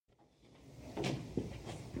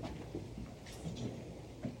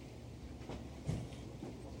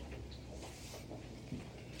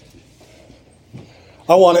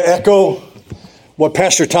I want to echo what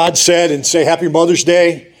Pastor Todd said and say Happy Mother's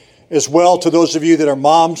Day as well to those of you that are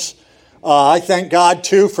moms. I thank God,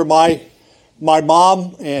 too, for my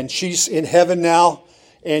mom, and she's in heaven now.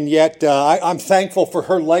 And yet I'm thankful for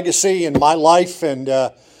her legacy in my life and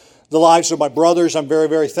the lives of my brothers. I'm very,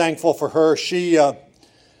 very thankful for her. She, kind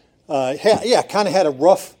of had a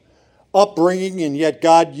rough upbringing, and yet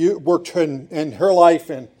God worked in her life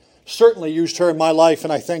and certainly used her in my life,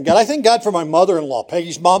 and I thank God. I thank God for my mother-in-law,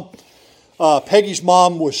 Peggy's mom. Peggy's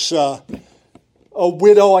mom was a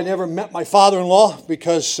widow. I never met my father-in-law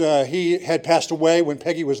because he had passed away when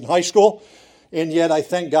Peggy was in high school, and yet I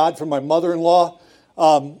thank God for my mother-in-law.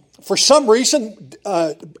 For some reason,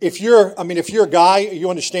 if you're a guy, you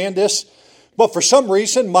understand this, but for some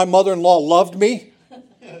reason, my mother-in-law loved me,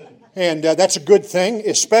 and that's a good thing,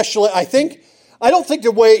 especially,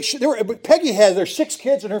 Peggy there's 6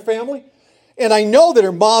 kids in her family, and I know that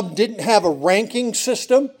her mom didn't have a ranking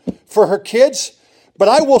system for her kids, but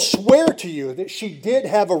I will swear to you that she did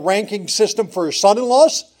have a ranking system for her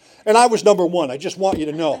son-in-laws, and I was number 1. I just want you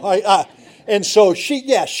to know. And so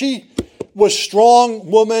she was strong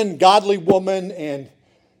woman, godly woman,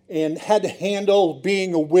 and had to handle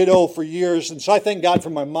being a widow for years. And so I thank God for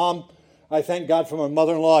my mom. I thank God for my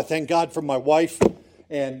mother-in-law. I thank God for my wife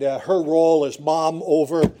and her role as mom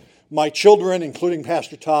over my children, including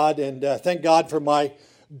Pastor Todd. And thank God for my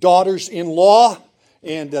daughters-in-law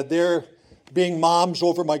and their being moms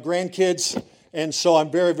over my grandkids. And so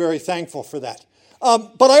I'm very, very thankful for that.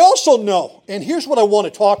 But I also know, and here's what I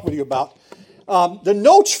want to talk with you about. The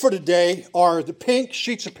notes for today are the pink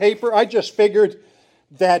sheets of paper. I just figured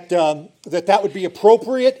that would be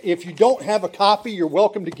appropriate. If you don't have a copy, you're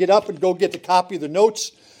welcome to get up and go get the copy of the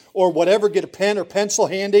notes or whatever, get a pen or pencil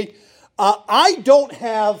handy. I don't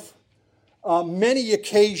have many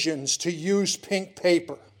occasions to use pink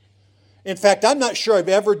paper. In fact, I'm not sure I've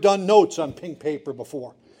ever done notes on pink paper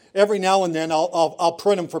before. Every now and then I'll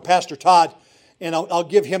print them for Pastor Todd, and I'll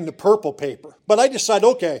give him the purple paper. But I decide,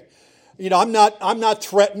 okay, I'm not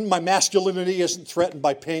threatened. My masculinity isn't threatened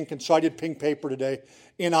by pink, and so I did pink paper today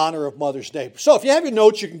in honor of Mother's Day. So if you have your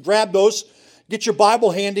notes, you can grab those, get your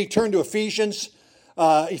Bible handy, turn to Ephesians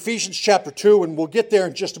chapter 2, and we'll get there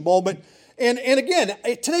in just a moment. And again,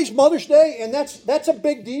 today's Mother's Day, and that's a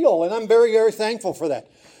big deal, and I'm very, very thankful for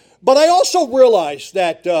that. But I also realize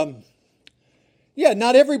that,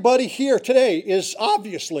 not everybody here today is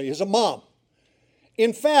a mom.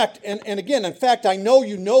 In fact, I know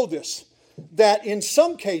you know this, that in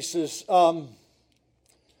some cases,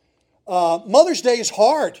 Mother's Day is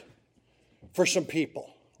hard for some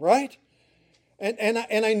people, right?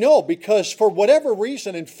 And I know because for whatever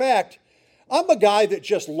reason, in fact, I'm a guy that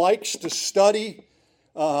just likes to study.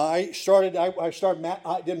 I did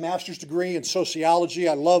a master's degree in sociology.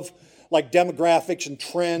 I love like demographics and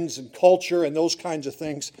trends and culture and those kinds of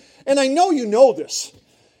things. And I know you know this,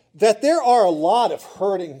 that there are a lot of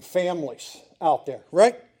hurting families out there,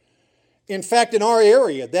 right? In fact, in our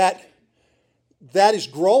area, that is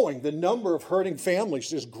growing. The number of hurting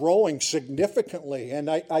families is growing significantly. And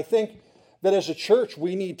I think that as a church,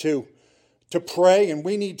 we need to pray and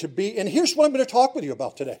we need to be. And here's what I'm going to talk with you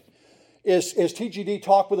about today. Is TGD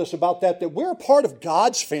talked with us about that we're a part of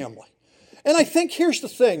God's family. And I think here's the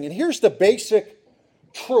thing, and here's the basic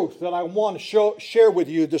truth that I want to share with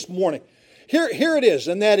you this morning. Here it is,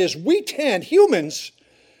 and that is humans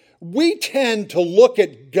tend to look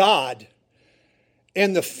at God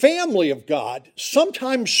and the family of God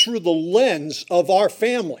sometimes through the lens of our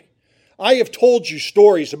family. I have told you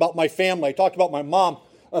stories about my family. I talked about my mom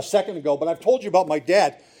a second ago, but I've told you about my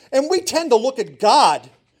dad. And we tend to look at God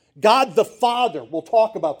the Father, we'll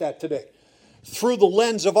talk about that today, through the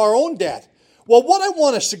lens of our own dad. Well, what I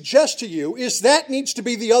want to suggest to you is that needs to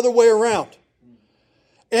be the other way around.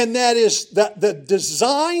 And that is that the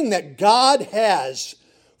design that God has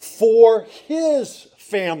for His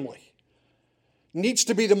family needs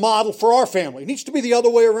to be the model for our family. It needs to be the other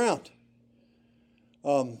way around.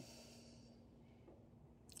 Let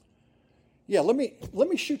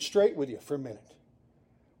me shoot straight with you for a minute.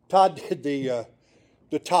 Todd did the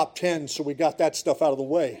top 10, so we got that stuff out of the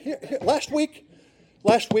way. Last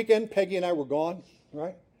weekend, Peggy and I were gone,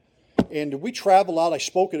 right? And we traveled out. I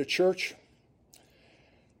spoke at a church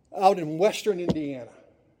out in western Indiana,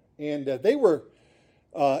 and they were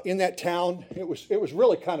in that town. It was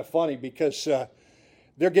really kind of funny because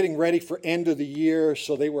they're getting ready for end of the year,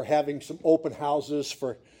 so they were having some open houses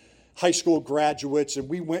for high school graduates, and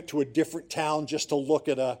we went to a different town just to look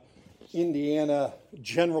at a Indiana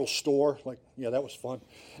general store. That was fun.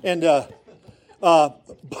 And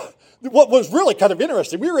what was really kind of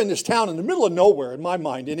interesting, we were in this town in the middle of nowhere, in my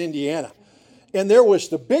mind, in Indiana. And there was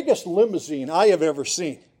the biggest limousine I have ever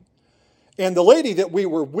seen. And the lady that we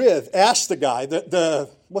were with asked the guy,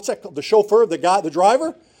 what's that called? The chauffeur, the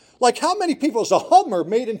driver, like, how many people is a Hummer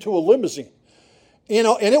made into a limousine? You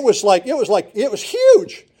know, and it was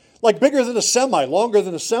huge, like bigger than a semi, longer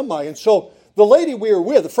than a semi. And so the lady we were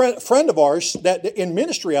with, a friend of ours that in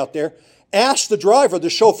ministry out there, asked the driver, the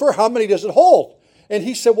chauffeur, how many does it hold? And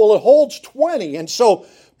he said, well, it holds 20. And so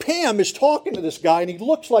Pam is talking to this guy, and he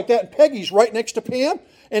looks like that, and Peggy's right next to Pam.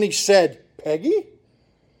 And he said, Peggy?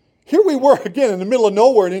 Here we were again in the middle of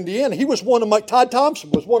nowhere in Indiana. Todd Thompson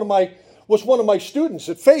was one of my students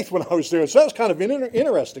at Faith when I was there. So that was kind of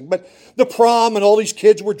interesting. But the prom and all these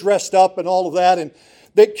kids were dressed up and all of that. And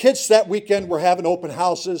the kids that weekend were having open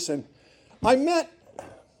houses. And I met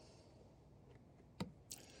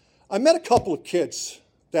a couple of kids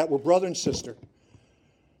that were brother and sister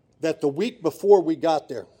that the week before we got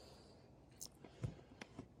there,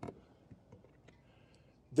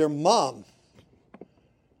 their mom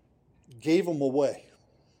gave them away.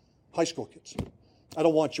 High school kids. I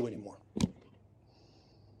don't want you anymore.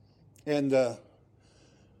 And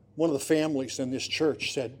one of the families in this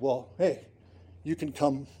church said, well, hey, you can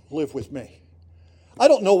come live with me. I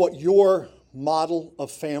don't know what your model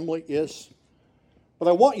of family is, but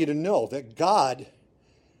I want you to know that God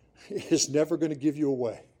is never going to give you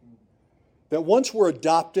away. That once we're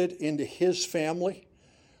adopted into His family,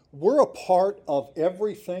 we're a part of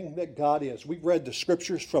everything that God is. We read the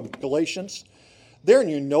scriptures from Galatians. There in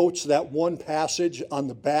your notes, that one passage on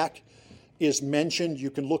the back is mentioned.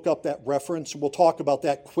 You can look up that reference. We'll talk about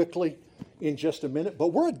that quickly in just a minute. But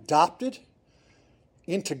we're adopted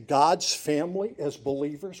into God's family as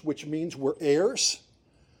believers, which means we're heirs.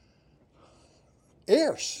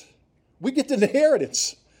 Heirs. We get the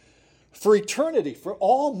inheritance for eternity, for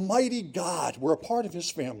Almighty God. We're a part of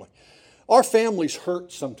His family. Our families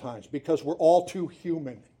hurt sometimes because we're all too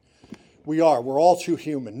human. We're all too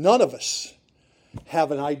human. None of us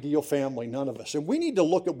have an ideal family, none of us. And we need to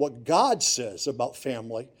look at what God says about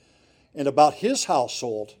family and about His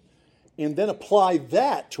household and then apply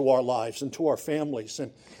that to our lives and to our families.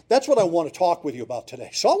 And that's what I want to talk with you about today.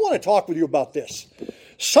 So I want to talk with you about this.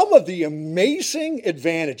 Some of the amazing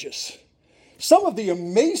advantages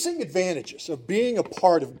of being a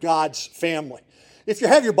part of God's family. If you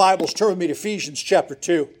have your Bibles, turn with me to Ephesians chapter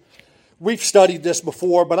 2. We've studied this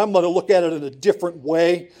before, but I'm going to look at it in a different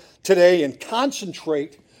way today and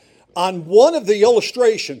concentrate on one of the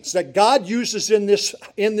illustrations that God uses in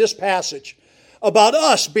this passage about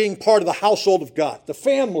us being part of the household of God, the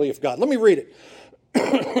family of God. Let me read it.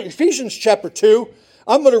 Ephesians chapter 2,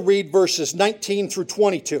 I'm going to read verses 19 through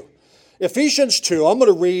 22. Ephesians 2, I'm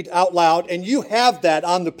going to read out loud, and you have that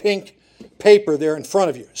on the pink paper there in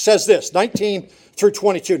front of you. It says this, 19 through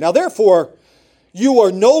 22. Now, therefore, you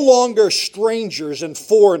are no longer strangers and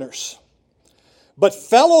foreigners, but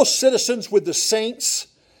fellow citizens with the saints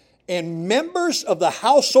and members of the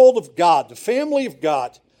household of God, the family of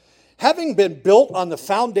God, having been built on the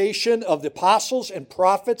foundation of the apostles and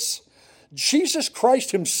prophets, Jesus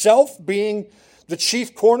Christ Himself being the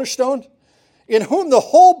chief cornerstone, in whom the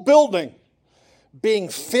whole building, being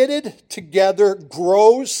fitted together,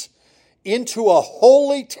 grows into a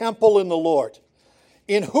holy temple in the Lord,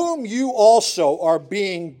 in whom you also are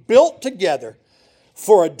being built together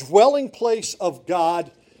for a dwelling place of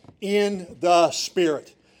God in the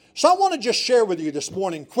Spirit. So I want to just share with you this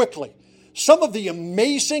morning quickly some of the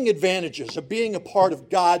amazing advantages of being a part of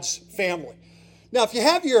God's family. Now, if you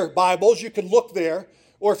have your Bibles, you can look there,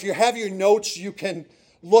 or if you have your notes, you can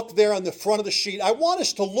look there on the front of the sheet. I want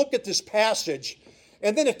us to look at this passage,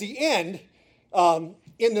 and then at the end,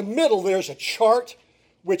 in the middle, there's a chart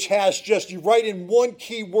which has just, you write in one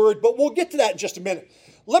key word, but we'll get to that in just a minute.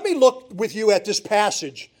 Let me look with you at this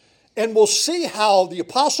passage, and we'll see how the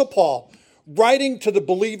Apostle Paul, writing to the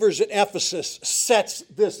believers at Ephesus, sets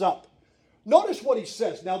this up. Notice what he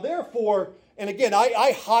says. Now, therefore, and again,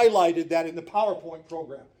 I highlighted that in the PowerPoint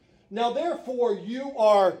program. Now, therefore, you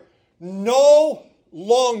are no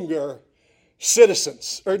longer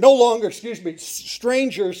strangers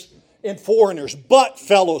and foreigners, but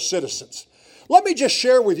fellow citizens. Let me just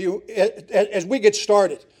share with you as we get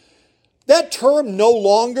started. That term no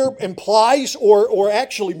longer implies or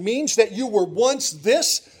actually means that you were once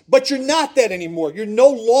this, but you're not that anymore. You're no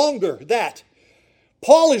longer that.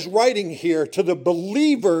 Paul is writing here to the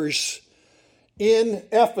believers in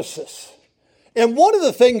Ephesus. And one of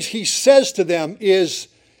the things he says to them is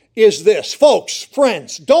this. Folks,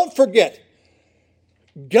 friends, don't forget,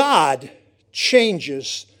 God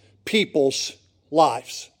changes people's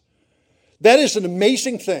lives. That is an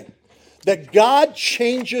amazing thing, that God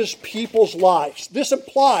changes people's lives. This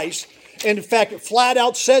implies And in fact, it flat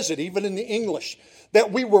out says it, even in the English,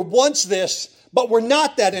 that we were once this, but we're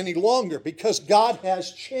not that any longer because God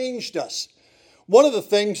has changed us. One of the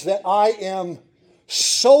things that I am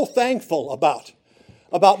so thankful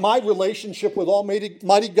about my relationship with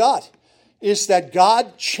Almighty God, is that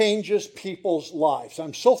God changes people's lives.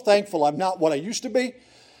 I'm so thankful I'm not what I used to be,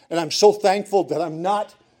 and I'm so thankful that I'm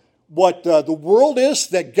not what the world is,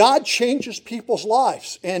 that God changes people's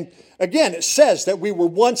lives. And again, it says that we were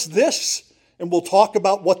once this, and we'll talk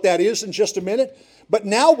about what that is in just a minute, but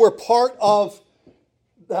now we're part of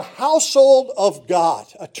the household of God,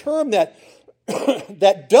 a term that,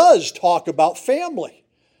 that does talk about family.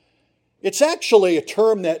 It's actually a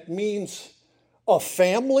term that means a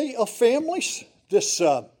family of families. This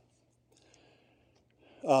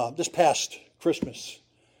past Christmas,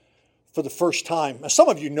 for the first time, now some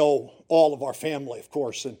of you know all of our family, of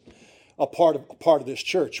course, and a part of this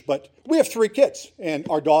church. But we have 3 kids, and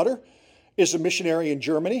our daughter is a missionary in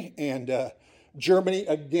Germany, and Germany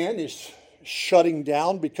again is shutting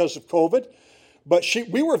down because of COVID. But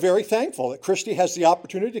we were very thankful that Christy has the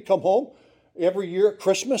opportunity to come home every year at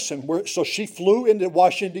Christmas, and so she flew into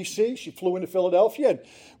Washington, D.C., she flew into Philadelphia, and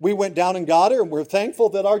we went down and got her, and we're thankful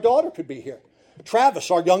that our daughter could be here.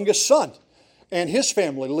 Travis, our youngest son, and his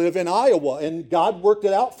family live in Iowa, and God worked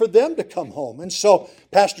it out for them to come home. And so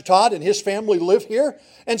Pastor Todd and his family live here,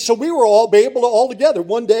 and so we were all together.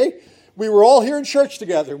 One day, we were all here in church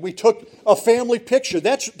together. We took a family picture.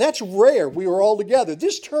 That's rare. We were all together.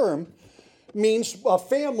 This term means a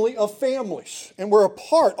family of families, and we're a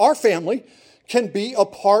part, our family can be a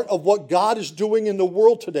part of what God is doing in the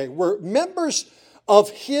world today. We're members of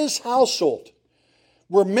His household.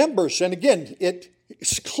 We're members, and again, it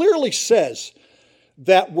clearly says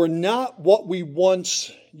that we're not what we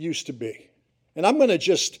once used to be. And I'm going to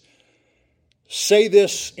just say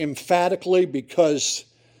this emphatically because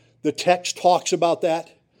the text talks about that,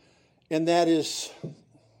 and that is,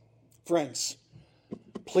 friends,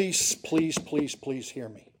 please, please, please, please hear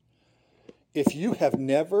me. If you have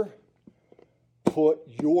never put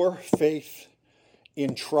your faith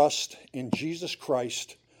in trust in Jesus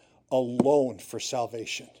Christ alone for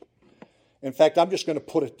salvation. In fact, I'm just going to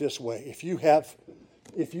put it this way. If you have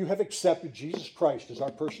accepted Jesus Christ as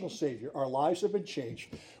our personal Savior, our lives have been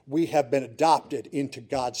changed. We have been adopted into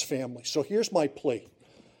God's family. So here's my plea.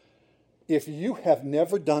 If you have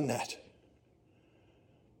never done that,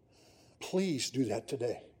 please do that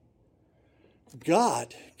today.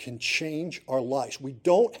 God can change our lives. We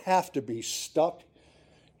don't have to be stuck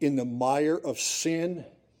in the mire of sin,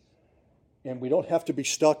 and we don't have to be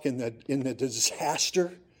stuck in the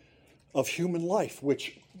disaster of human life,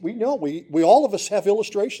 which we know. We all of us have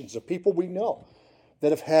illustrations of people we know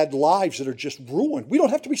that have had lives that are just ruined. We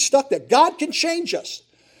don't have to be stuck there. God can change us.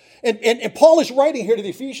 And Paul is writing here to the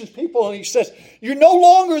Ephesians people, and he says, you're no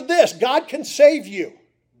longer this. God can save you.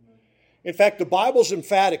 In fact, the Bible's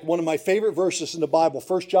emphatic. One of my favorite verses in the Bible,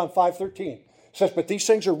 1 John 5:13, says, but these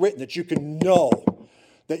things are written that you can know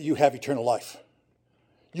that you have eternal life.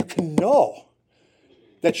 You can know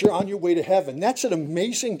that you're on your way to heaven. That's an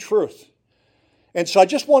amazing truth. And so I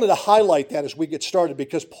just wanted to highlight that as we get started,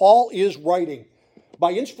 because Paul is writing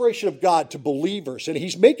by inspiration of God to believers, and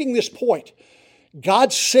he's making this point.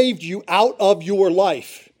 God saved you out of your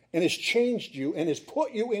life and has changed you and has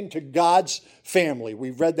put you into God's family.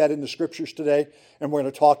 We've read that in the scriptures today, and we're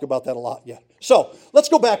going to talk about that a lot yet. So let's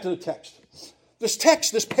go back to the text.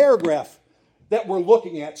 This paragraph that we're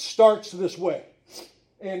looking at starts this way.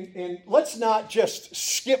 And let's not just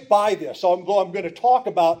skip by this, although I'm going to talk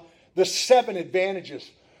about the 7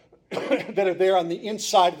 advantages that are there on the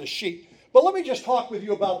inside of the sheet. But let me just talk with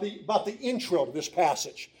you about the intro to this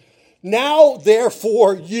passage. Now,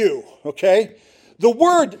 therefore, you, okay? The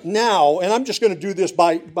word now, and I'm just going to do this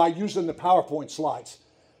by using the PowerPoint slides.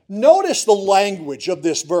 Notice the language of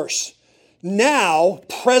this verse. Now,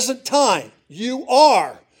 present time. You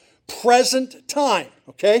are present time,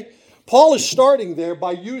 okay? Paul is starting there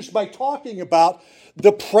by talking about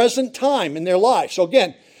the present time in their life. So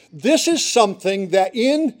again, this is something that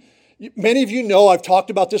many of you know, I've talked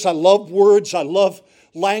about this. I love words. I love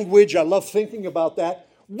language. I love thinking about that.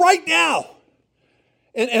 Right now.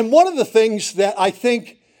 And one of the things that I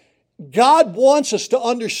think God wants us to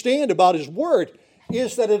understand about His Word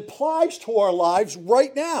is that it applies to our lives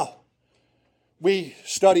right now. We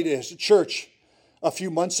studied as a church a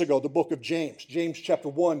few months ago the book of James. James chapter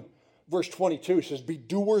 1, verse 22 says, be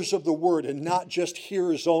doers of the word and not just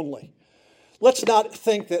hearers only. Let's not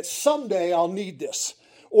think that someday I'll need this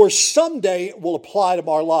or someday it will apply to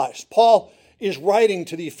our lives. Paul is writing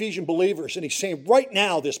to the Ephesian believers, and he's saying, right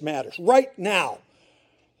now this matters. Right now.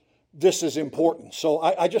 this is important. So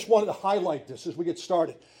I just wanted to highlight this as we get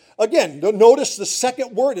started. Again, notice the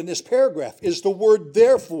second word in this paragraph is the word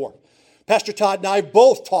therefore. Pastor Todd and I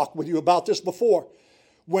both talked with you about this before.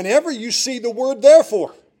 Whenever you see the word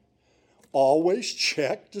therefore, always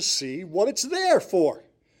check to see what it's there for.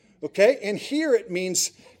 Okay? And here it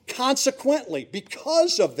means consequently,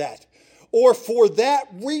 because of that, or for that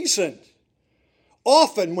reason.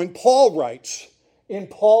 Often when Paul writes, in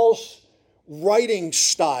Paul's writing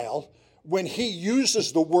style, when he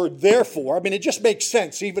uses the word therefore, I mean, it just makes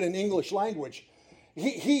sense, even in English language.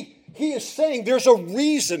 He is saying there's a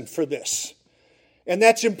reason for this. And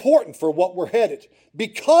that's important for what we're headed.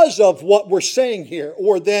 Because of what we're saying here,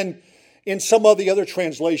 or then in some of the other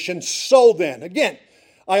translations, so then. Again,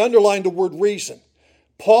 I underlined the word reason.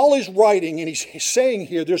 Paul is writing and he's saying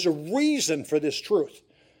here there's a reason for this truth.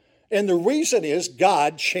 And the reason is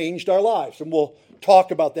God changed our lives. And we'll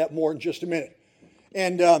talk about that more in just a minute.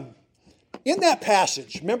 And in that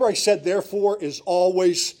passage, remember I said therefore is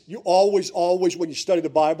always, you always, when you study the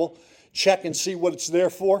Bible, check and see what it's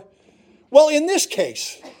there for. Well, in this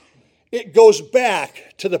case, it goes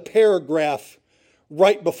back to the paragraph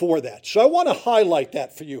right before that. So I want to highlight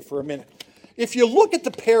that for you for a minute. If you look at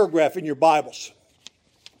the paragraph in your Bibles,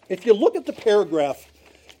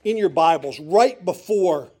 right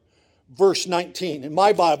before verse 19, in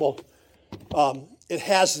my Bible, it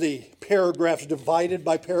has the paragraphs divided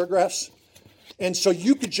by paragraphs. And so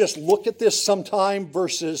you could just look at this sometime,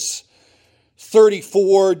 verses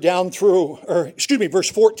 34 down through, verse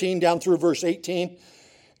 14 down through verse 18.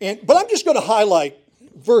 But I'm just going to highlight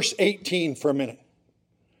verse 18 for a minute.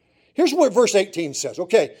 Here's what verse 18 says.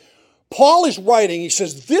 Okay, Paul is writing, he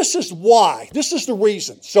says, this is why, this is the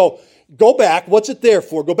reason. So go back, what's it there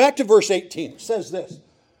for? Go back to verse 18. It says this,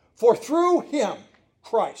 for through him,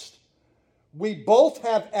 Christ, we both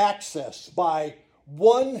have access by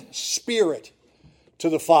one Spirit to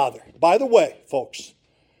the Father. By the way, folks,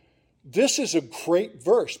 this is a great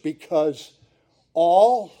verse because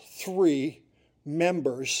all three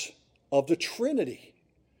members of the Trinity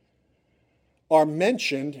are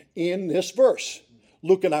mentioned in this verse.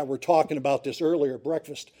 Luke and I were talking about this earlier at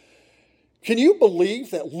breakfast. Can you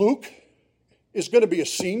believe that Luke is going to be a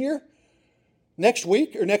senior next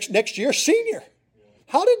week or next year? Senior.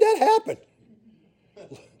 How did that happen?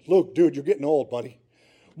 Luke, dude, you're getting old, buddy.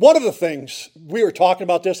 One of the things, we were talking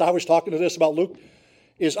about this, I was talking to this about Luke,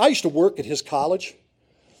 is I used to work at his college.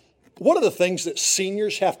 One of the things that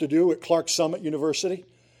seniors have to do at Clark Summit University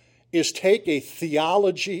is take a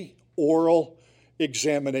theology oral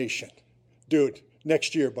examination. Dude,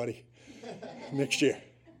 next year, buddy. Next year.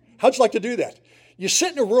 How'd you like to do that? You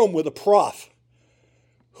sit in a room with a prof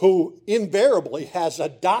who invariably has a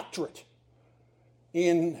doctorate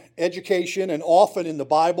in education and often in the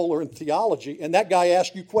Bible or in theology, and that guy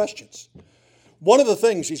asks you questions. One of the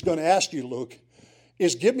things he's going to ask you, Luke,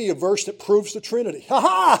 is give me a verse that proves the Trinity.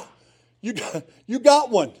 Ha-ha! You got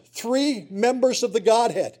one. Three members of the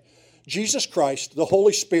Godhead. Jesus Christ, the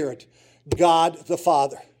Holy Spirit, God the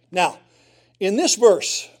Father. Now, in this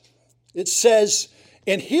verse, it says,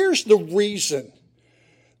 and here's the reason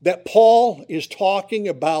that Paul is talking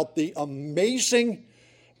about the amazing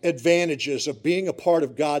advantages of being a part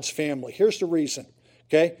of God's family. Here's the reason,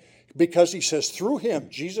 okay? Because he says, through him,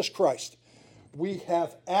 Jesus Christ, we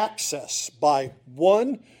have access by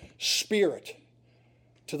one Spirit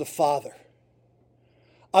to the Father.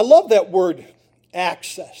 I love that word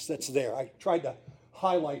access that's there. I tried to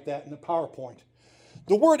highlight that in the PowerPoint.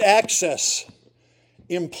 The word access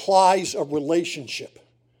implies a relationship.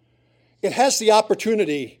 It has the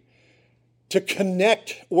opportunity to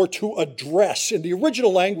connect or to address. In the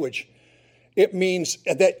original language, it means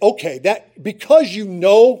that because you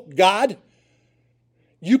know God,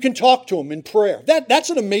 you can talk to him in prayer. That's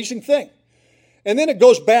an amazing thing. And then it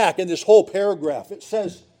goes back in this whole paragraph. It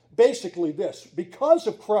says basically this: because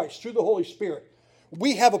of Christ, through the Holy Spirit,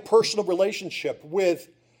 we have a personal relationship with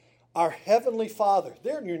our Heavenly Father.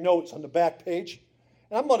 There in your notes on the back page.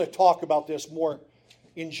 And I'm going to talk about this more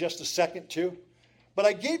in just a second too. But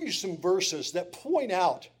I gave you some verses that point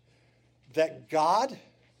out that God,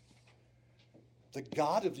 the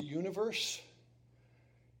God of the universe,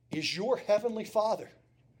 is your Heavenly Father.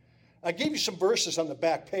 I gave you some verses on the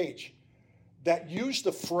back page that use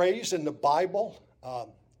the phrase in the Bible,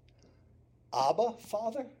 Abba,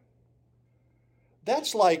 Father.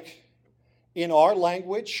 That's like, in our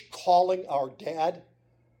language, calling our dad,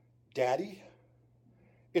 Daddy.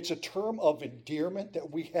 It's a term of endearment that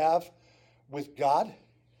we have with God.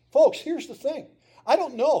 Folks, here's the thing. I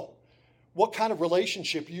don't know what kind of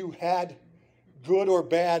relationship you had, good or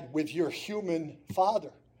bad, with your human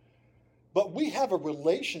father. But we have a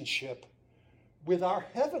relationship with our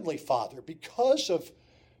Heavenly Father because of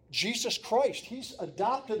Jesus Christ. He's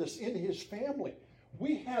adopted us into his family.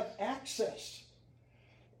 We have access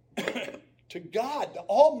to God, the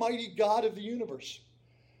Almighty God of the universe.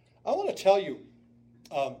 I want to tell you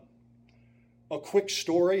a quick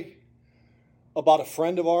story about a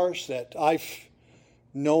friend of ours that I've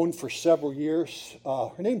known for several years.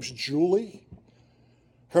 Her name's Julie.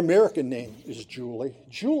 Her American name is Julie.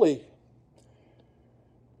 Julie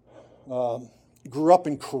grew up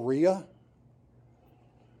in Korea.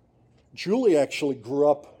 Julie actually grew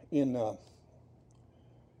up in a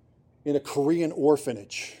Korean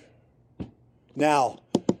orphanage. Now,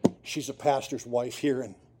 she's a pastor's wife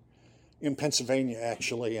here in Pennsylvania,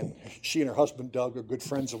 actually, and she and her husband, Doug, are good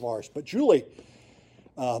friends of ours. But Julie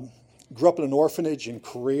grew up in an orphanage in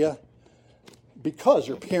Korea because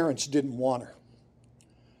her parents didn't want her.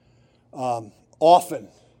 Often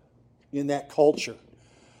in that culture,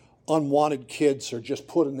 unwanted kids are just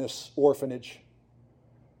put in this orphanage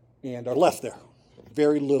and are left there.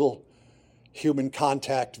 Very little human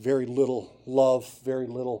contact, very little love, very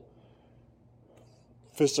little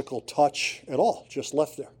physical touch at all, just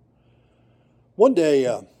left there. One day,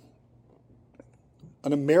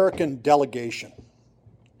 an American delegation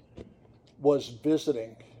was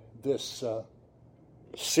visiting this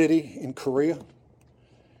city in Korea.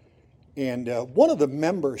 And one of the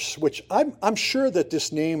members, which I'm sure that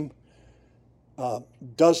this name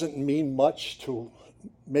doesn't mean much to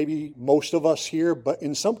maybe most of us here, but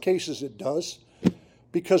in some cases it does,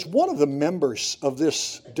 because one of the members of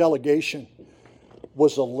this delegation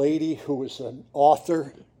was a lady who was an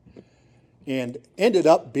author and ended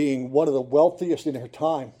up being one of the wealthiest in her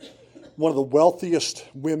time, one of the wealthiest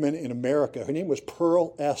women in America. Her name was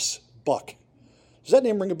Pearl S. Buck. Does that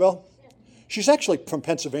name ring a bell? She's actually from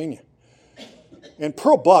Pennsylvania. And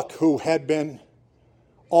Pearl Buck, who had been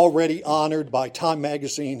already honored by Time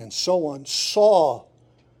Magazine and so on, saw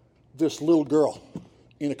this little girl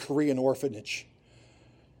in a Korean orphanage,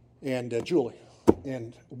 and Julie,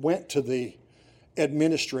 and went to the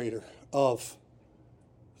administrator of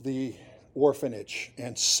the orphanage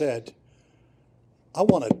and said, I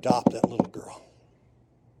want to adopt that little girl.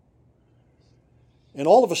 And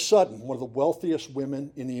all of a sudden, one of the wealthiest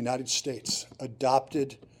women in the United States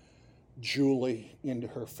adopted Julie into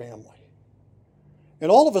her family. And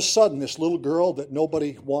all of a sudden, this little girl that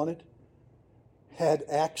nobody wanted had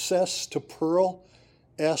access to Pearl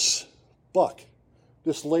S. Buck,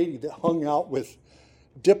 this lady that hung out with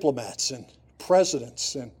diplomats and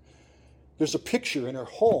presidents. And there's a picture in her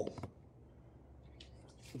home,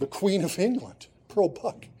 the Queen of England, Pearl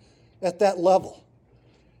Buck, at that level.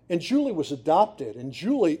 And Julie was adopted, and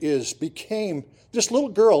Julie became this little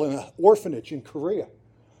girl in an orphanage in Korea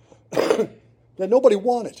that nobody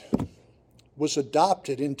wanted, was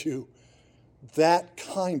adopted into that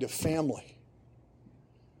kind of family.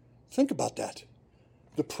 Think about that.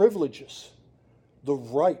 The privileges, the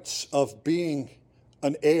rights of being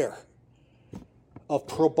an heir of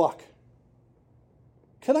Pearl Buck.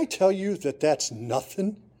 Can I tell you that that's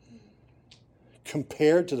nothing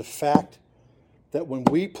compared to the fact that when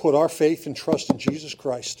we put our faith and trust in Jesus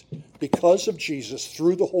Christ, because of Jesus,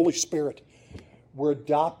 through the Holy Spirit, we're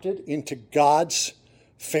adopted into God's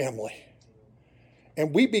family.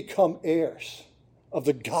 And we become heirs of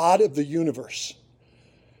the God of the universe.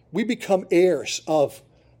 We become heirs of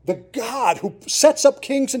the God who sets up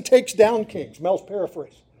kings and takes down kings. Mel's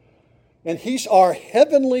paraphrase. And he's our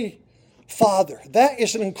heavenly Father. That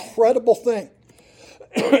is an incredible thing.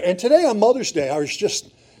 And today on Mother's Day, I was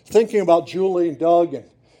just thinking about Julie and Doug and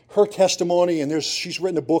her testimony. And she's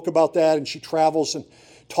written a book about that, and she travels and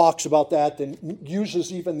talks about that and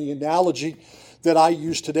uses even the analogy that I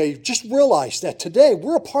use today. Just realize that today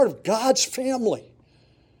we're a part of God's family.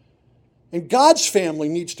 And God's family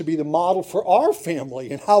needs to be the model for our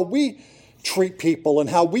family and how we treat people and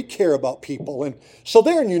how we care about people. And so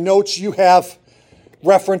there in your notes, you have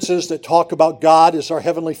references that talk about God as our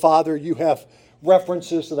Heavenly Father. You have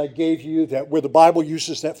references that I gave you that where the Bible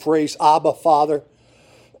uses that phrase, Abba, Father,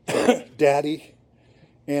 Daddy.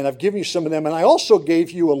 And I've given you some of them. And I also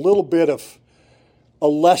gave you a little bit of a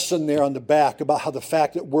lesson there on the back about how the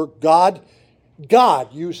fact that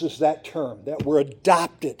God uses that term, that we're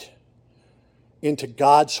adopted into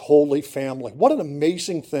God's holy family. What an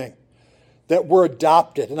amazing thing that we're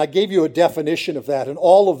adopted. And I gave you a definition of that and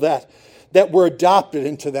all of that we're adopted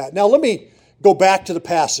into that. Now let me go back to the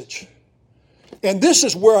passage. And this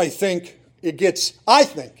is where I think that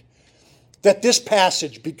this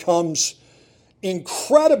passage becomes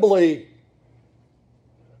incredibly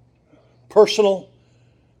personal,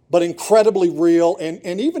 but incredibly real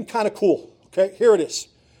and even kind of cool. Okay, here it is.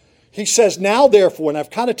 He says, now therefore, and I've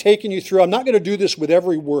kind of taken you through, I'm not going to do this with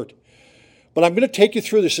every word, but I'm going to take you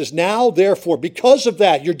through this. It says, now therefore, because of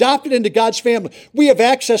that, you're adopted into God's family. We have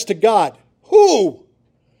access to God. Who?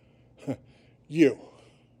 You.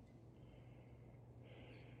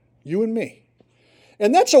 You and me.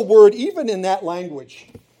 And that's a word, even in that language,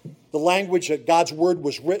 the language that God's word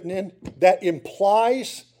was written in, that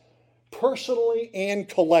implies personally and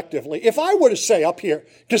collectively. If I were to say up here,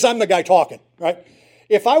 because I'm the guy talking, right?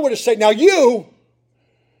 If I were to say, now you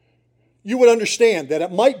would understand that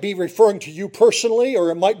it might be referring to you personally or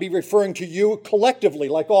it might be referring to you collectively,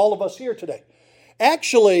 like all of us here today.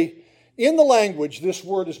 Actually, in the language, this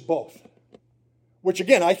word is both, which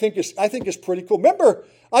again, I think is pretty cool. Remember,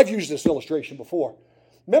 I've used this illustration before.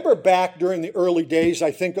 Remember back during the early days,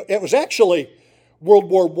 I think it was actually World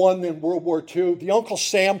War I and World War II, the Uncle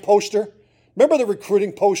Sam poster. Remember the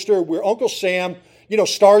recruiting poster where Uncle Sam,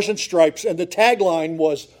 Stars and Stripes, and the tagline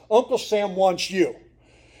was, Uncle Sam wants you.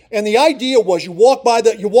 And the idea was you walk by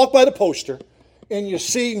the poster and you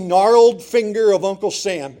see gnarled finger of Uncle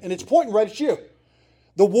Sam, and it's pointing right at you.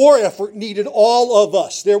 The war effort needed all of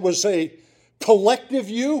us. There was a collective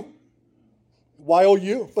you,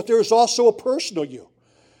 YOU, but there was also a personal you.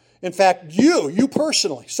 In fact, you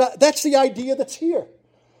personally. So that's the idea that's here.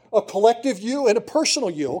 A collective you and a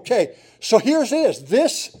personal you. Okay, so here's it is.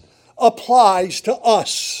 This applies to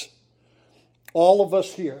us. All of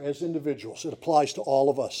us here as individuals. It applies to all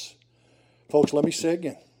of us. Folks, let me say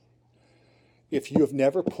again. If you have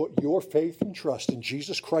never put your faith and trust in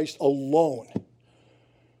Jesus Christ alone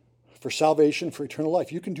for salvation, for eternal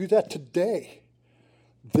life, you can do that today.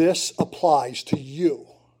 This applies to you.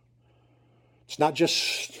 It's not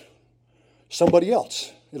just somebody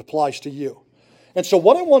else. It applies to you. And so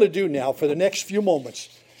what I want to do now for the next few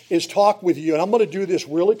moments is talk with you, and I'm going to do this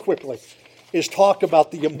really quickly, is talk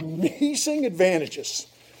about the amazing advantages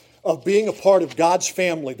of being a part of God's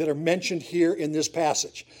family that are mentioned here in this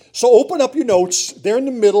passage. So open up your notes. There in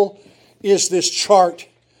the middle is this chart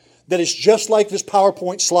that is just like this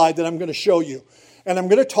PowerPoint slide that I'm going to show you. And I'm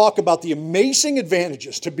going to talk about the amazing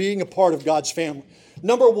advantages to being a part of God's family.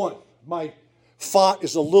 Number one, my font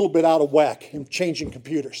is a little bit out of whack. I'm changing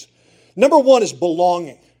computers. Number one is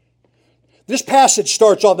belonging. This passage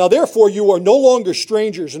starts off, now therefore you are no longer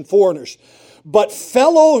strangers and foreigners, but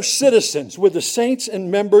fellow citizens with the saints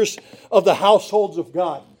and members of the households of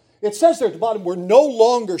God. It says there at the bottom, we're no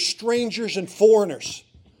longer strangers and foreigners.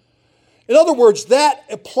 In other words, that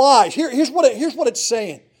applies. Here's what it's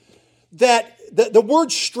saying. That the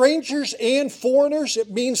word strangers and foreigners, it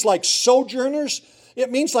means like sojourners.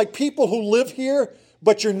 It means like people who live here,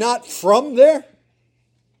 but you're not from there.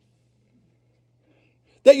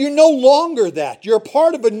 That you're no longer that. You're a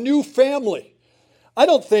part of a new family. I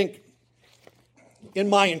don't think in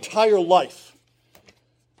my entire life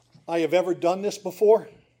I have ever done this before.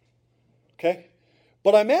 Okay?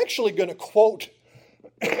 But I'm actually going to quote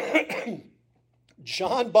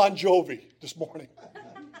John Bon Jovi this morning.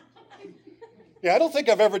 Yeah, I don't think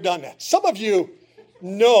I've ever done that. Some of you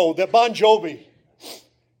know that Bon Jovi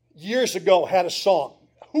years ago had a song,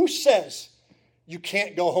 Who Says You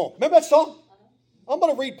Can't Go Home? Remember that song? I'm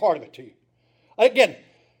going to read part of it to you. Again,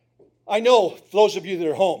 I know those of you that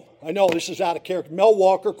are home, I know this is out of character. Mel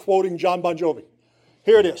Walker quoting John Bon Jovi.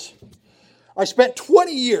 Here it is. I spent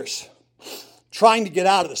 20 years trying to get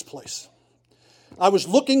out of this place. I was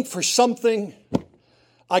looking for something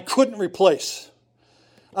I couldn't replace.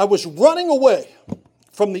 I was running away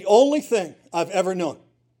from the only thing I've ever known.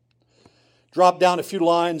 Drop down a few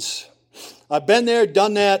lines. I've been there,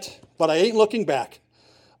 done that, but I ain't looking back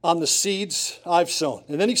on the seeds I've sown.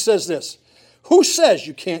 And then he says this, who says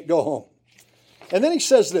you can't go home? And then he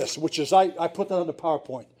says this, which is, I put that on the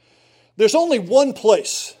PowerPoint. There's only one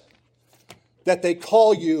place that they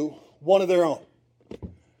call you one of their own,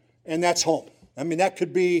 and that's home. I mean, that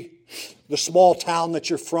could be the small town that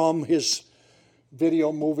you're from, his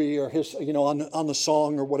video movie or his, on the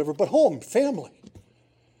song or whatever, but home, family.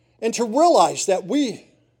 And to realize that we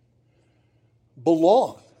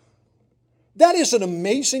belong. That is an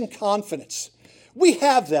amazing confidence. We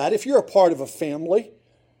have that. If you're a part of a family,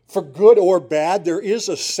 for good or bad, there is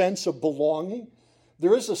a sense of belonging.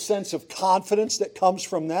 There is a sense of confidence that comes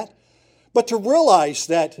from that. But to realize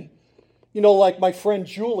that, like my friend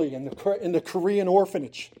Julie in the Korean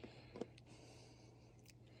orphanage,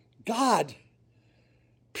 God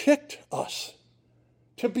picked us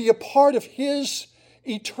to be a part of His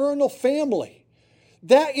eternal family.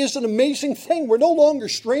 That is an amazing thing. We're no longer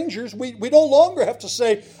strangers. We no longer have to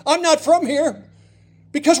say, I'm not from here.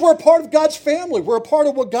 Because we're a part of God's family. We're a part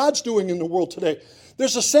of what God's doing in the world today.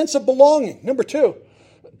 There's a sense of belonging. Number two,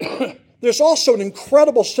 there's also an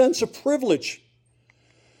incredible sense of privilege.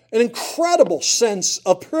 An incredible sense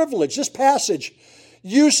of privilege. This passage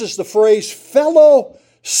uses the phrase fellow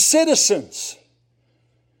citizens.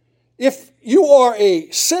 If you are a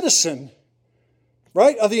citizen,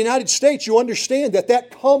 right, of the United States, you understand that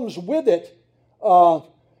that comes with it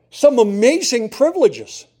some amazing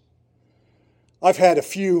privileges. I've had a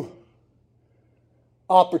few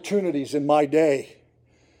opportunities in my day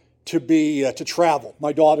to travel.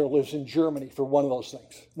 My daughter lives in Germany for one of those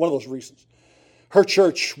things, one of those reasons. Her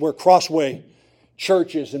church, where Crossway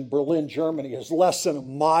Church is in Berlin, Germany, is less than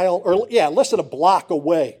a block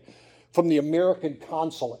away from the American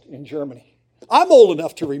consulate in Germany. I'm old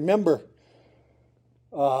enough to remember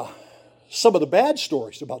some of the bad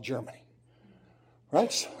stories about Germany.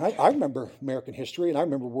 Right? I remember American history and I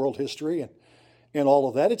remember world history and all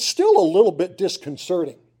of that. It's still a little bit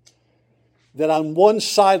disconcerting that on one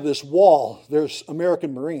side of this wall there's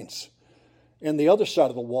American Marines and the other side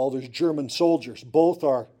of the wall there's German soldiers. Both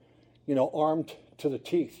are, armed to the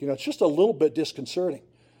teeth. It's just a little bit disconcerting.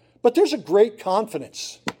 But there's a great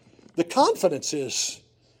confidence. The confidence is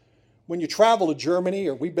when you travel to Germany,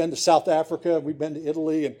 or we've been to South Africa, we've been to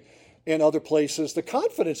Italy and other places, the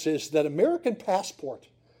confidence is that American passport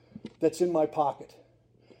that's in my pocket.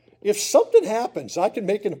 If something happens, I can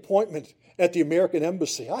make an appointment at the American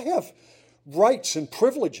Embassy. I have rights and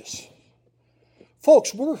privileges.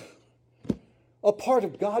 Folks, we're a part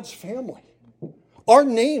of God's family. Our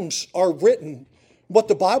names are written, what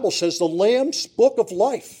the Bible says, the Lamb's Book of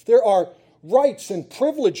Life. There are rights and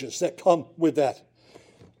privileges that come with that.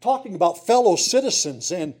 Talking about fellow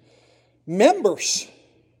citizens and members.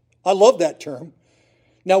 I love that term.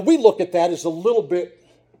 Now, we look at that as a little bit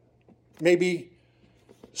maybe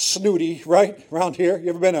snooty, right, around here. You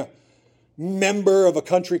ever been a member of a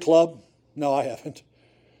country club? No, I haven't.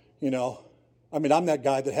 I'm that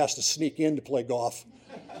guy that has to sneak in to play golf.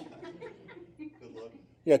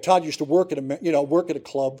 Yeah, Todd used to work at a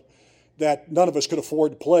club that none of us could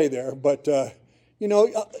afford to play there. But,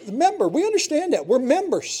 member, we understand that. We're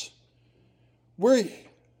members. We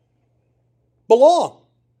belong.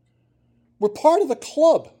 We're part of the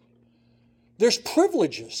club. There's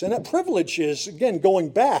privileges. And that privilege is, again, going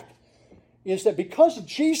back, is that because of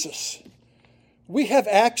Jesus, we have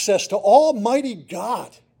access to Almighty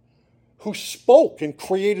God who spoke and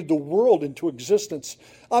created the world into existence.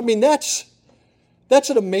 That's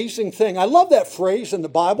an amazing thing. I love that phrase in the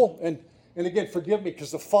Bible. And again, forgive me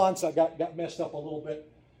because the fonts I got messed up a little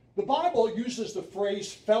bit. The Bible uses the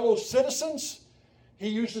phrase fellow citizens. God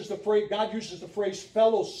uses the phrase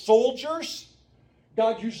fellow soldiers.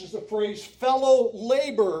 God uses the phrase fellow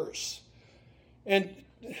laborers. And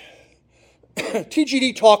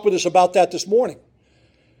TGD talked with us about that this morning.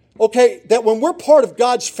 Okay, that when we're part of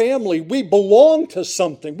God's family, we belong to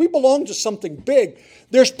something. We belong to something big.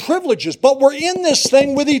 There's privileges, but we're in this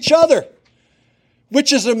thing with each other,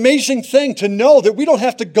 which is an amazing thing to know that we don't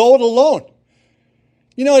have to go it alone.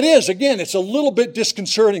 It is. Again, it's a little bit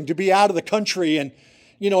disconcerting to be out of the country and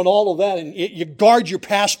all of that, and you guard your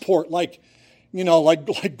passport like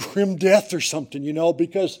grim death or something,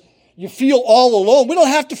 because you feel all alone. We don't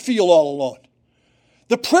have to feel all alone.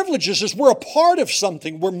 The privileges is we're a part of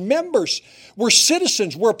something. We're members. We're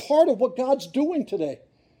citizens. We're a part of what God's doing today.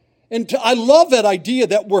 And I love that idea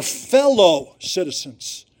that we're fellow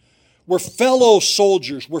citizens. We're fellow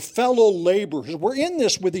soldiers. We're fellow laborers. We're in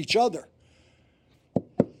this with each other.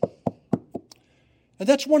 And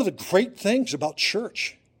that's one of the great things about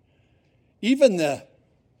church. Even the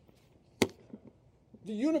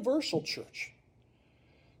universal church.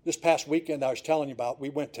 This past weekend I was telling you about, we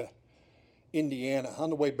went to Indiana. On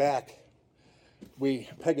the way back,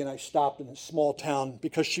 Peggy and I stopped in a small town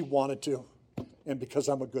because she wanted to and because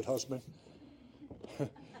I'm a good husband.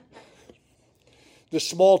 This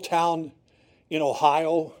small town in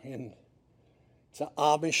Ohio, it's an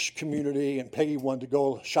Amish community, and Peggy wanted to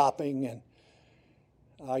go shopping, and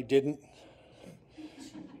I didn't.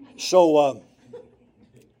 So,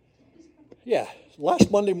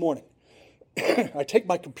 last Monday morning, I take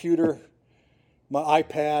my computer, my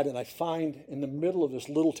iPad, and I find in the middle of this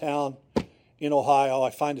little town in Ohio, I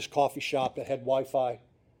find this coffee shop that had Wi-Fi.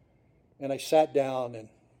 And I sat down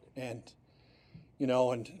and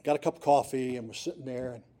got a cup of coffee and was sitting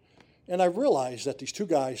there. And I realized that these two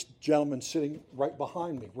gentlemen sitting right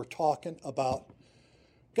behind me, were talking about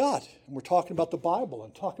God. And we're talking about the Bible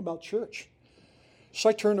and talking about church. So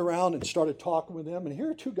I turned around and started talking with them. And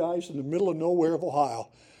here are two guys in the middle of nowhere of Ohio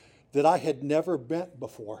that I had never met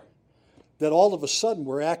before. That all of a sudden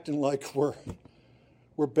we're acting like we're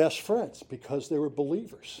were best friends because they were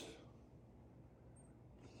believers.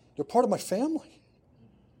 They're part of my family.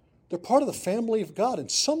 They're part of the family of God.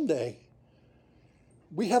 And someday,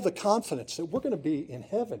 we have the confidence that we're going to be in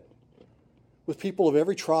heaven with people of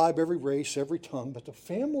every tribe, every race, every tongue. But the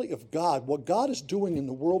family of God, what God is doing in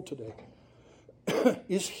the world today,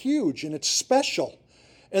 is huge and it's special.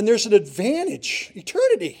 And there's an advantage,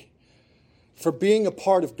 eternity, for being a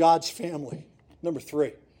part of God's family. Number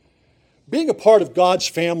 3, being a part of God's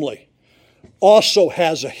family also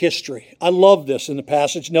has a history. I love this in the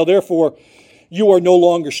passage. Now, therefore, you are no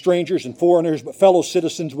longer strangers and foreigners, but fellow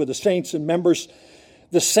citizens with the saints and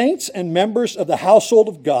members of the household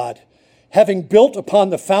of God, having built upon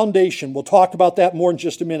the foundation, we'll talk about that more in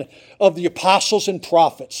just a minute, of the apostles and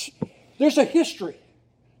prophets. There's a history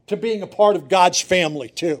to being a part of God's family,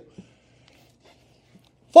 too.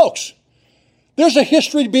 Folks, there's a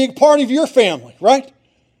history to being part of your family, right?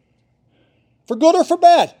 For good or for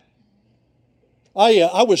bad.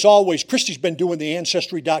 I was always, Christy's been doing the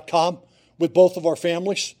Ancestry.com with both of our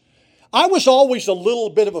families. I was always a little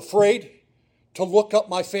bit of afraid to look up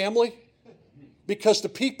my family because the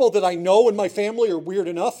people that I know in my family are weird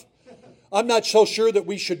enough. I'm not so sure that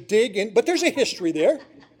we should dig in, but there's a history there,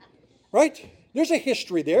 right? There's a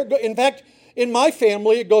history there. In fact, in my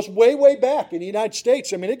family, it goes way, way back in the United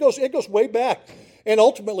States. I mean, it goes way back. And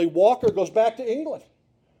ultimately, Walker goes back to England.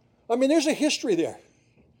 I mean, there's a history there.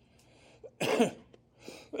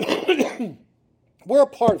 We're a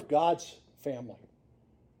part of God's family.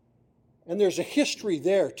 And there's a history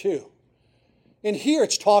there, too. And here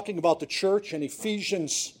it's talking about the church, and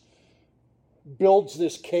Ephesians builds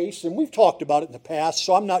this case. And we've talked about it in the past,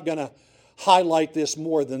 so I'm not going to highlight this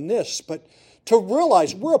more than this. But to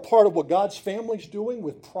realize we're a part of what God's family's doing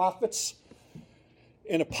with prophets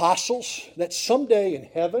and apostles, that someday in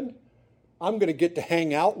heaven, I'm going to get to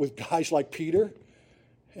hang out with guys like Peter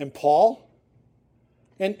and Paul.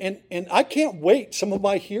 And I can't wait, some of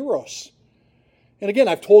my heroes. And again,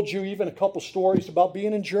 I've told you even a couple stories about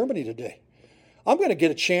being in Germany today. I'm going to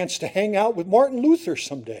get a chance to hang out with Martin Luther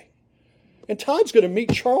someday. And Todd's going to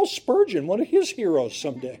meet Charles Spurgeon, one of his heroes,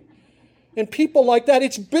 someday. And people like that.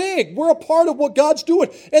 It's big. We're a part of what God's doing.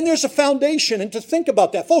 And there's a foundation. And to think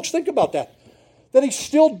about that, folks, think about that. That he's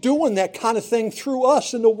still doing that kind of thing through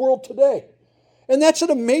us in the world today. And that's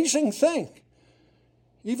an amazing thing.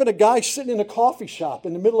 Even a guy sitting in a coffee shop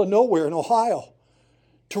in the middle of nowhere in Ohio,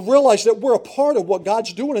 to realize that we're a part of what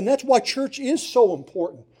God's doing. And that's why church is so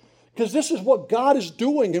important. Because this is what God is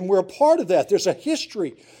doing, and we're a part of that. There's a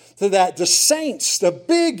history to that. The saints, the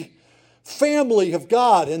big family of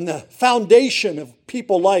God, and the foundation of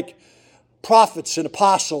people like prophets and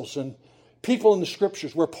apostles and people in the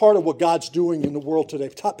scriptures. We're part of what God's doing in the world today.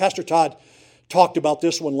 Pastor Todd talked about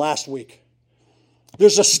this one last week.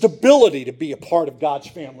 There's a stability to be a part of God's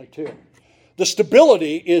family too. The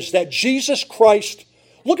stability is that Jesus Christ,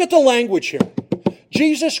 look at the language here.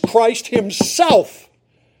 Jesus Christ himself,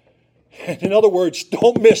 in other words,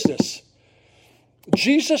 don't miss this.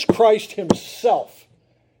 Jesus Christ himself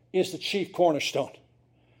is the chief cornerstone.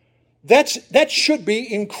 That should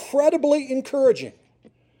be incredibly encouraging.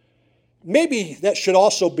 Maybe that should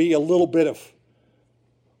also be a little bit of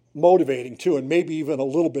motivating too, and maybe even a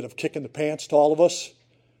little bit of kick in the pants to all of us.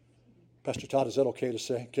 Pastor Todd, is that okay to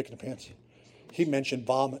say, kick in the pants? He mentioned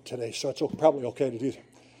vomit today, so it's probably okay to do that.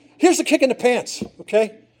 Here's the kick in the pants,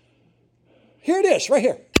 okay? Here it is, right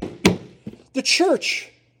here. The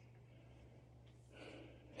church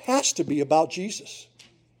has to be about Jesus.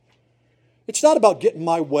 It's not about getting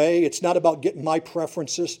my way. It's not about getting my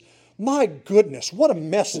preferences. My goodness, what a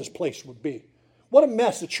mess this place would be. What a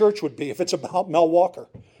mess the church would be if it's about Mel Walker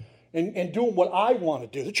and doing what I want to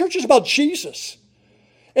do. The church is about Jesus.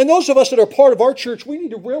 And those of us that are part of our church, we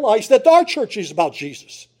need to realize that our church is about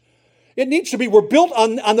Jesus. It needs to be. We're built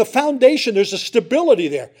on the foundation. There's a stability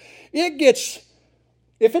there.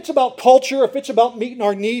 If it's about culture, if it's about meeting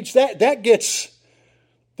our needs, that gets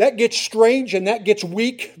strange and that gets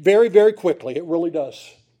weak very, very quickly. It really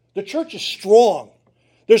does. The church is strong.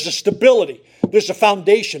 There's a stability. There's a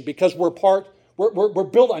foundation because we're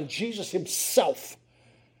built on Jesus himself.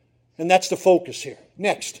 And that's the focus here.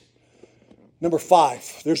 Next, number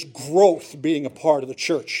 5, there's growth being a part of the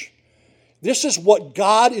church. This is what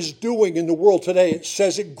God is doing in the world today. It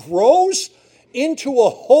says it grows into a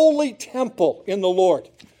holy temple in the Lord.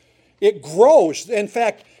 It grows. In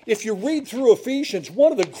fact, if you read through Ephesians,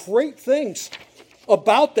 one of the great things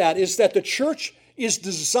about that is that the church is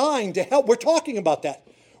designed to help. We're talking about that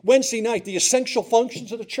Wednesday night, the essential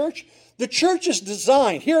functions of the church. The church is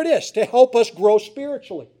designed, here it is, to help us grow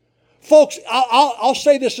spiritually. Folks, I'll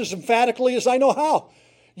say this as emphatically as I know how.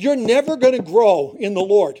 You're never going to grow in the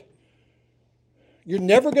Lord. You're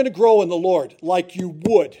never going to grow in the Lord like you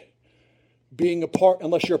would being a part,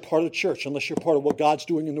 unless you're a part of the church, unless you're part of what God's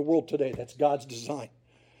doing in the world today. That's God's design.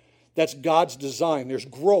 That's God's design. There's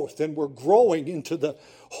growth, and we're growing into the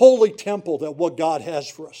holy temple that what God has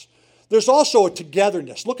for us. There's also a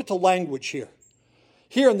togetherness. Look at the language here.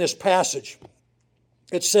 Here in this passage,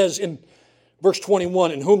 it says in verse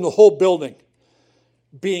 21, in whom the whole building,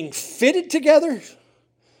 being fitted together,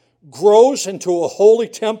 grows into a holy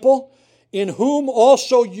temple, in whom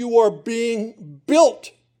also you are being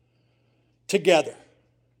built together.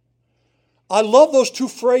 I love those two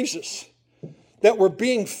phrases, that we're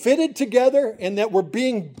being fitted together and that we're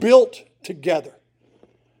being built together.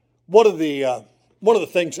 One of the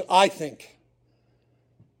things that I think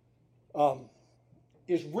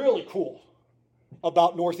is really cool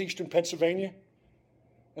about northeastern Pennsylvania,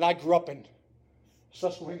 and I grew up in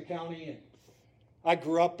Susquehanna County, and I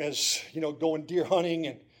grew up as, going deer hunting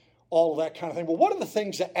and all of that kind of thing. But one of the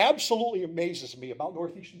things that absolutely amazes me about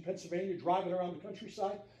northeastern Pennsylvania, driving around the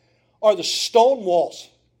countryside, are the stone walls.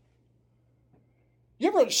 You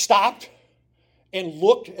ever stopped and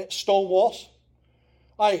looked at stone walls?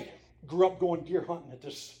 I grew up going deer hunting at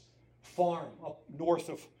this farm up north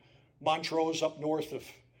of Montrose, up north of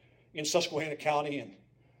in Susquehanna County, and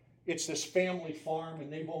it's this family farm,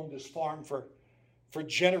 and they've owned this farm for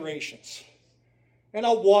generations. And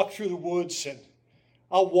I'll walk through the woods, and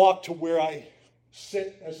I'll walk to where I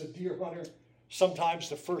sit as a deer hunter, sometimes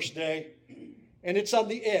the first day, and it's on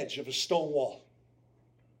the edge of a stone wall.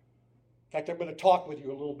 In fact, I'm going to talk with you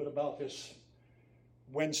a little bit about this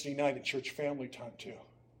Wednesday night at church family time too.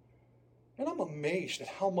 And I'm amazed at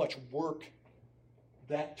how much work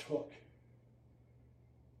that took.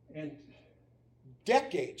 And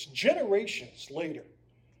decades, generations later,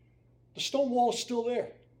 the stone wall is still there.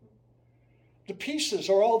 The pieces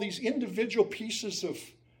are all these individual pieces of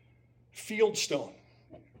field stone.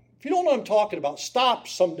 If you don't know what I'm talking about, stop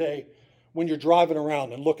someday when you're driving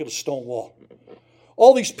around and look at a stone wall.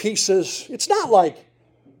 All these pieces, it's not like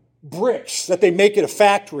bricks that they make at a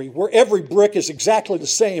factory where every brick is exactly the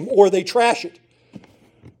same or they trash it.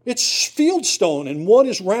 It's field stone, and one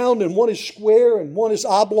is round and one is square and one is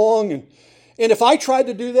oblong. And if I tried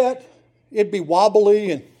to do that, it'd be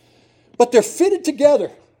wobbly. But they're fitted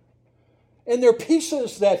together. And they're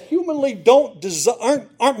pieces that humanly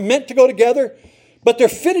aren't meant to go together, but they're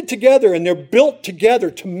fitted together and they're built together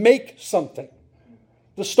to make something.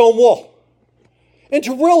 The stone wall. And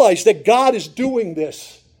to realize that God is doing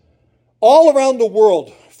this all around the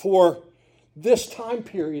world for this time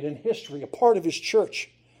period in history, a part of His church.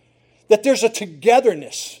 That there's a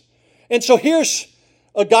togetherness. And so here's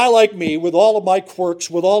a guy like me with all of my quirks,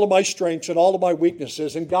 with all of my strengths and all of my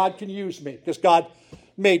weaknesses, and God can use me because God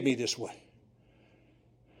made me this way.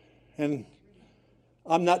 And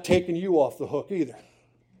I'm not taking you off the hook either.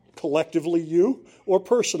 Collectively you or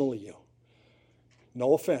personally you.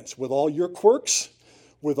 No offense. With all your quirks,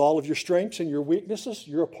 with all of your strengths and your weaknesses,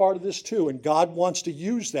 you're a part of this too. And God wants to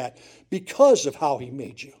use that because of how He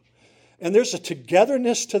made you. And there's a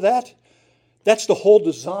togetherness to that. That's the whole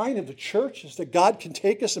design of the church, is that God can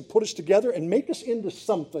take us and put us together and make us into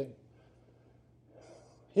something.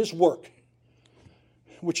 His work.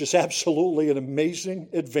 Which is absolutely an amazing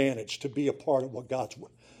advantage to be a part of what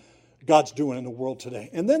God's doing in the world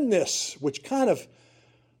today. And then this, which kind of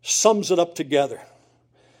sums it up together.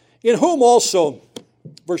 In whom also,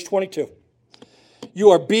 verse 22,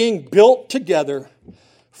 you are being built together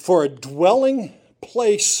for a dwelling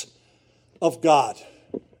place of God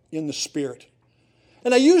in the Spirit.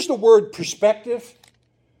 And I use the word perspective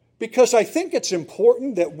because I think it's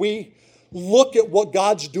important that we look at what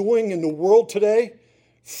God's doing in the world today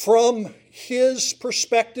from His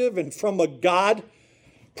perspective and from a God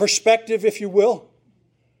perspective, if you will.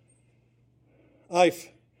 I've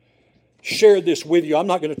shared this with you. I'm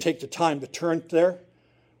not going to take the time to turn there.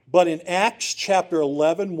 But in Acts chapter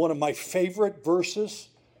 11, one of my favorite verses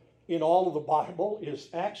in all of the Bible is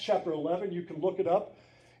Acts chapter 11. You can look it up.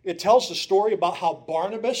 It tells the story about how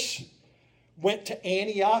Barnabas went to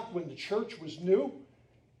Antioch when the church was new.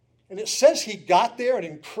 And it says he got there and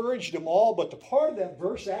encouraged them all. But the part of that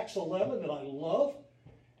verse, Acts 11, that I love,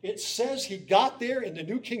 it says he got there in the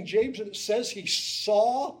New King James, and it says he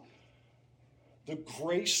saw the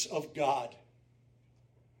grace of God.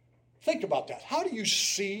 Think about that. How do you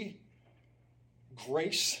see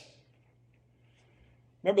grace?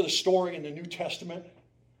 Remember the story in the New Testament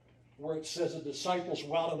where it says the disciples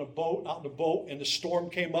were out in the boat, and the storm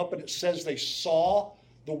came up, and it says they saw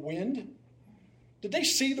the wind? Did they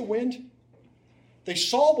see the wind? They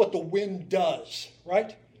saw what the wind does,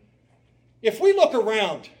 right? If we look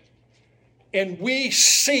around and we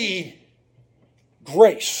see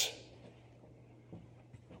grace,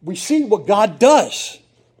 we see what God does.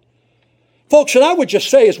 Folks, and I would just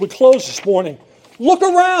say as we close this morning, look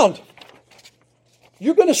around.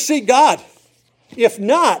 You're going to see God. If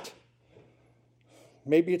not,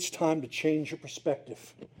 maybe it's time to change your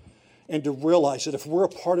perspective and to realize that if we're a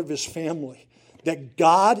part of His family, that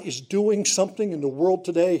God is doing something in the world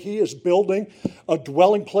today. He is building a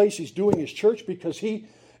dwelling place. He's doing His church because He,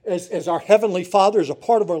 as our Heavenly Father, is a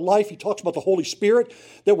part of our life. He talks about the Holy Spirit,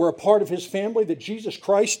 that we're a part of His family, that Jesus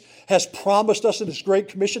Christ has promised us in His Great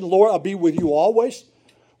Commission, Lord, I'll be with you always.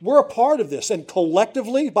 We're a part of this. And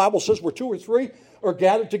collectively, the Bible says where 2 or 3 are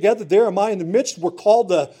gathered together, there am I in the midst. We're called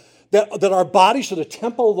that our bodies are the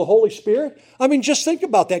temple of the Holy Spirit. I mean, just think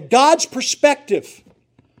about that. God's perspective.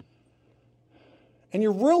 And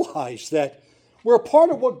you realize that we're a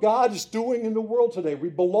part of what God is doing in the world today. We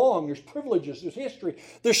belong. There's privileges. There's history.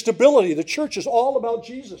 There's stability. The church is all about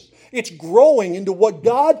Jesus. It's growing into what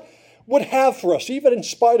God would have for us, even in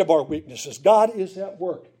spite of our weaknesses. God is at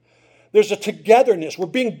work. There's a togetherness. We're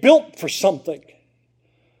being built for something,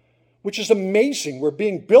 which is amazing. We're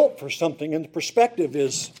being built for something, and the perspective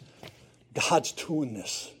is God's doing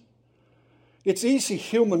this. It's easy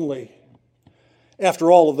humanly, after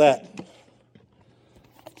all of that,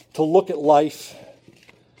 to look at life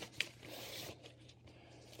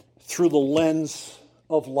through the lens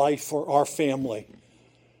of life for our family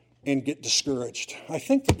and get discouraged. I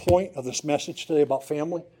think the point of this message today about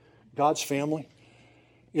family, God's family,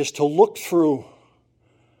 is to look through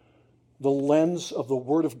the lens of the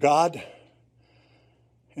Word of God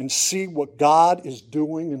and see what God is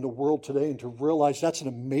doing in the world today and to realize that's an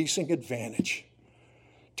amazing advantage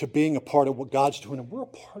to being a part of what God's doing, and we're a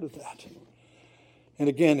part of that. And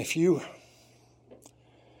again, if you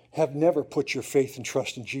have never put your faith and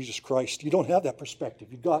trust in Jesus Christ, you don't have that perspective.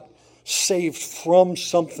 You got saved from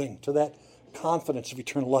something to that confidence of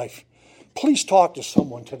eternal life. Please talk to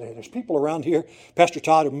someone today. There's people around here, Pastor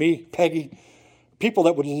Todd or me, Peggy, people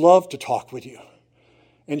that would love to talk with you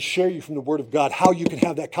and share you from the Word of God, how you can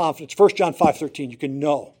have that confidence. 1 John 5:13, you can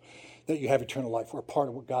know that you have eternal life. We're a part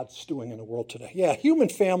of what God's doing in the world today. Yeah, human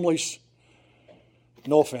families,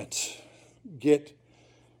 no offense, get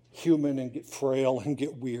human and get frail and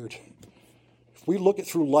get weird. If we look at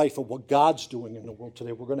through life of what God's doing in the world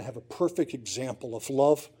today, we're going to have a perfect example of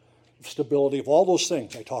love, of stability, of all those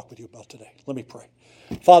things I talked with you about today. Let me pray.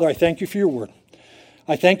 Father, I thank you for your word.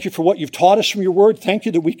 I thank you for what you've taught us from your word. Thank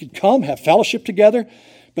you that we could come, have fellowship together,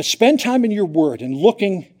 but spend time in your word and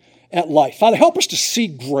looking at life. Father, help us to see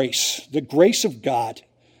grace, the grace of God.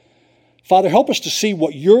 Father, help us to see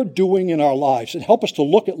what you're doing in our lives and help us to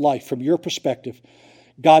look at life from your perspective,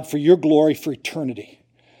 God, for your glory, for eternity.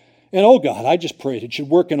 And oh God, I just pray that it should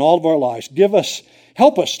work in all of our lives.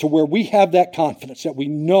 Help us to where we have that confidence that we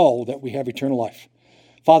know that we have eternal life.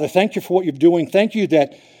 Father, thank you for what you're doing. Thank you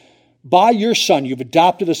that by your Son, you've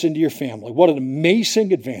adopted us into your family. What an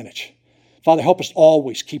amazing advantage. Father, help us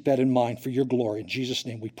always keep that in mind for your glory. In Jesus'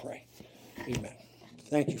 name we pray. Amen.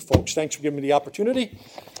 Thank you, folks. Thanks for giving me the opportunity.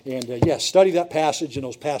 And yes, study that passage and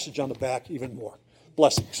those passages on the back even more.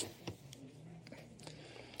 Blessings.